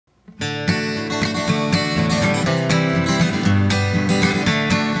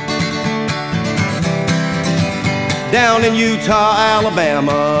Down in Utah,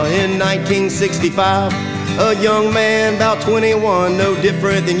 Alabama in 1965, a young man about 21, no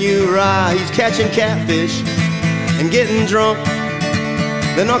different than you or I. He's catching catfish and getting drunk.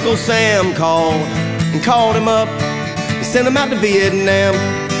 Then Uncle Sam called him up and sent him out to Vietnam.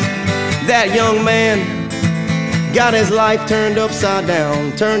 That young man got his life turned upside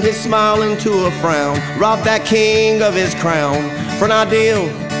down, turned his smile into a frown, robbed that king of his crown for an ideal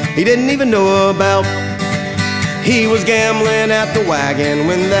he didn't even know about. He was gambling at the wagon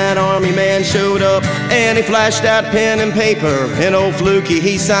when that army man showed up, and he flashed that pen and paper, and old Fluky,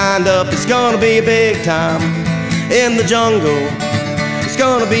 he signed up. It's gonna be a big time in the jungle. It's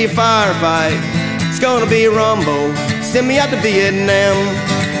gonna be a firefight. It's gonna be a rumble. Send me out to Vietnam.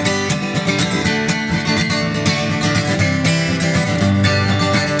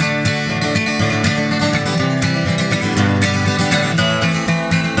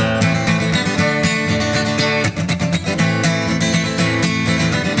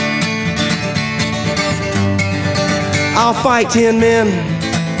 I'll fight 10 men.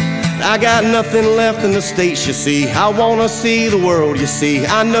 I got nothing left in the States, you see. I wanna see the world, you see.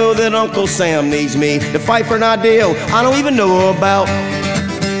 I know that Uncle Sam needs me to fight for an ideal I don't even know about.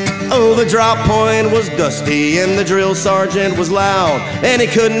 Oh, the drop point was dusty and the drill sergeant was loud, and he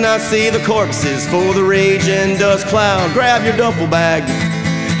could not see the corpses for the raging dust cloud. Grab your duffel bag,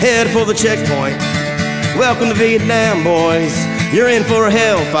 head for the checkpoint. Welcome to Vietnam, boys. You're in for a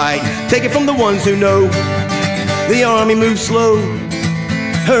hell fight. Take it from the ones who know. The army moves slow.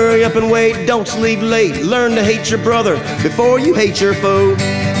 Hurry up and wait, don't sleep late. Learn to hate your brother before you hate your foe.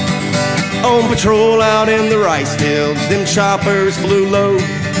 On patrol out in the rice fields, them choppers flew low,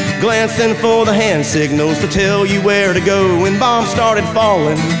 glancing for the hand signals to tell you where to go. When bombs started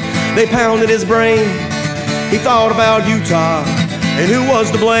falling, they pounded his brain. He thought about Utah and who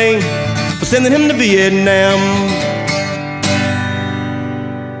was to blame for sending him to Vietnam.